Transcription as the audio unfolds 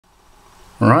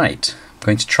Right, I'm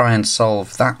going to try and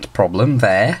solve that problem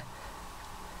there.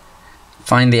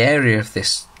 Find the area of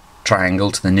this triangle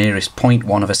to the nearest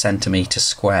 0.1 of a centimetre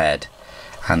squared,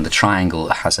 and the triangle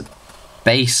has a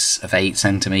base of 8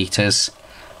 centimetres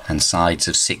and sides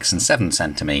of 6 and 7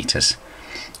 centimetres.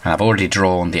 And I've already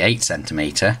drawn the 8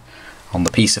 centimetre on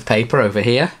the piece of paper over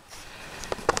here.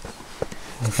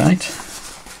 Right,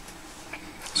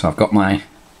 so I've got my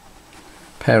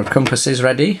pair of compasses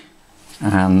ready,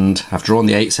 and I've drawn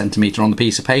the 8 centimetre on the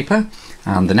piece of paper,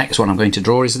 and the next one I'm going to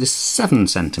draw is this 7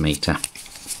 centimetre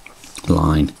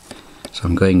line. So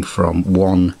I'm going from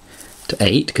 1 to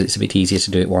 8 because it's a bit easier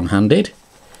to do it one-handed.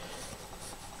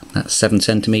 That's 7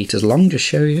 centimetres long, just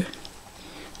show you.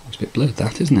 It's a bit blurred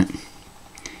that, isn't it?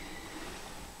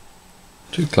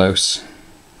 Too close.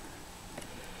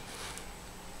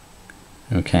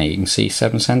 Okay, you can see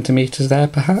 7 centimetres there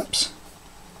perhaps.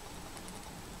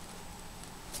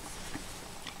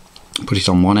 Put it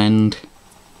on one end,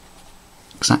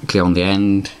 exactly on the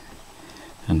end,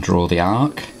 and draw the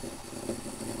arc.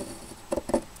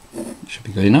 Should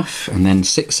be good enough. And then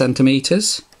 6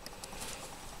 centimetres.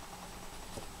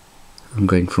 I'm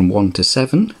going from 1 to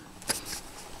 7.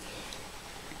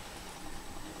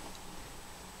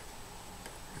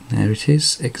 And there it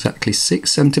is, exactly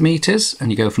 6 centimetres.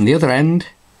 And you go from the other end,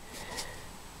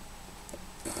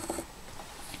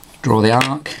 draw the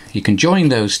arc. You can join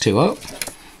those two up,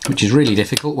 which is really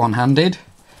difficult one-handed.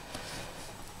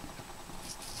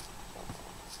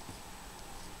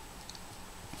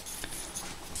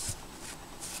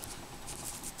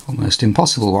 Almost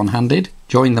impossible one-handed.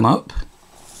 Join them up.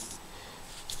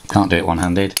 Can't do it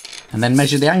one-handed. And then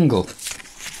measure the angle.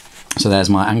 So there's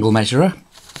my angle measurer,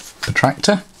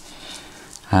 protractor,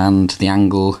 and the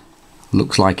angle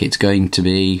looks like it's going to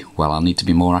be, well, I'll need to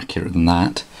be more accurate than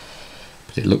that,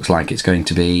 but it looks like it's going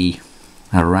to be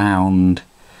around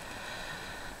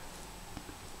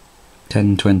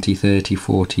 10, 20, 30,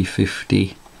 40,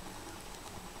 50,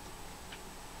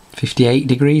 58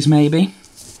 degrees maybe.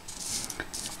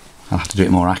 I'll have to do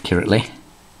it more accurately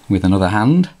with another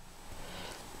hand.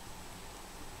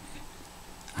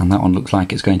 And that one looks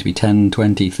like it's going to be 10,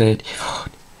 20, 30,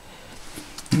 40.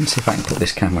 Let me see if I can put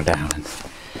this camera down.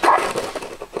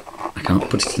 I can't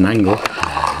put it at an angle.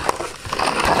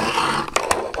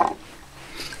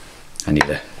 I need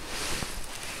a,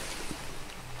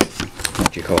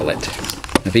 what do you call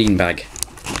it? A bean bag.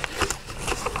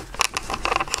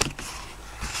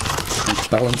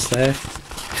 Balance there.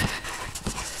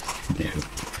 No.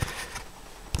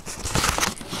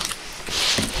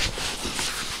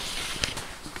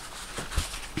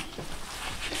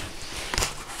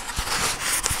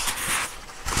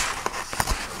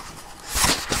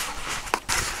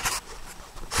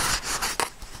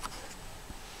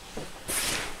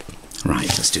 Right,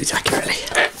 let's do it accurately.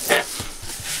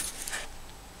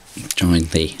 Join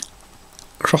the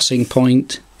crossing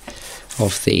point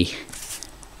of the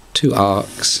 2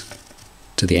 arcs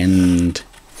to the end,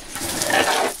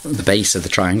 the base of the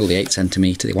triangle, the 8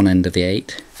 centimetre, the one end of the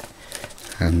 8,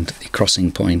 and the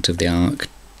crossing point of the arc,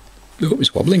 oh,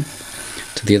 it's wobbling,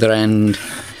 to the other end.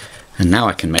 And now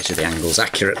I can measure the angles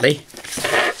accurately.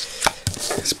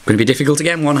 It's going to be difficult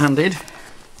again one-handed.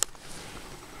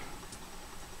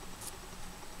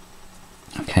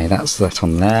 Okay, that's that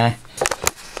on there.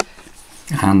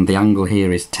 And the angle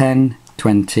here is 10,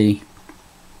 20,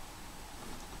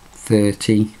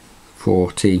 30,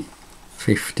 40,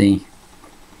 50,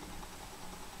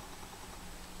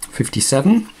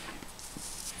 57.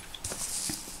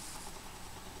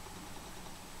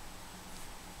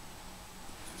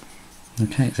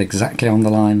 Okay, it's exactly on the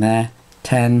line there.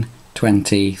 10,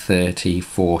 20, 30,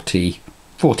 40,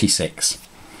 46.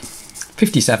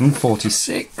 57,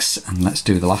 46, and let's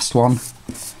do the last one.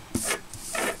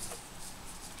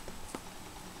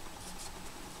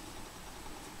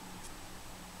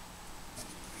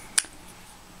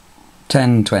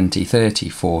 10, 20, 30,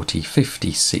 40,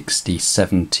 50, 60,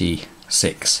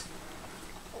 76.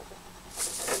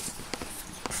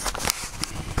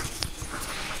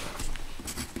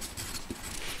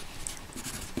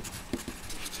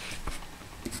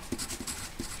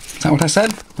 Is that what I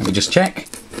said? Let me just check.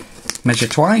 Measure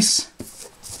twice.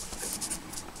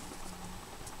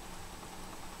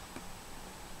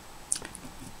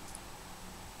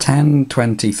 Ten,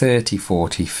 20, 30,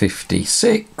 40,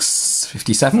 56,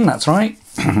 57, that's right.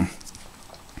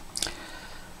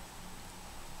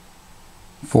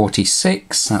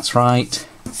 46, that's right.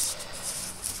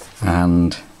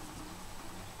 And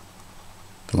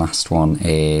the last one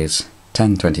is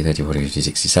 10, 20, 30, 40, 50,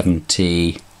 60,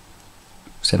 70,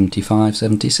 75,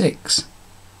 76.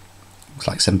 Looks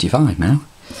like 75 now.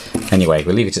 Anyway,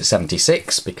 we'll leave it at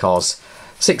 76 because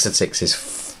 6 and 6 is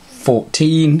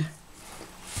 14.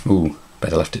 Ooh,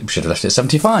 should have left it at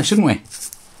 75, shouldn't we?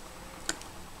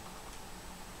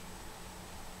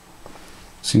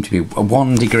 Seem to be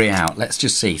 1 degree out. Let's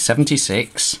just see.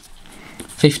 76,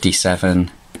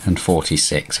 57 and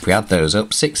 46. If we add those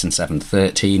up, 6 and 7,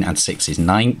 13, and 6 is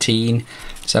 19.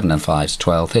 7 and 5 is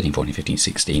 12, 13, 14, 15,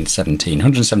 16, 17.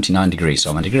 179 degrees,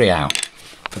 so I'm a degree out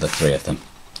for the 3 of them.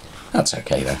 That's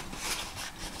okay though.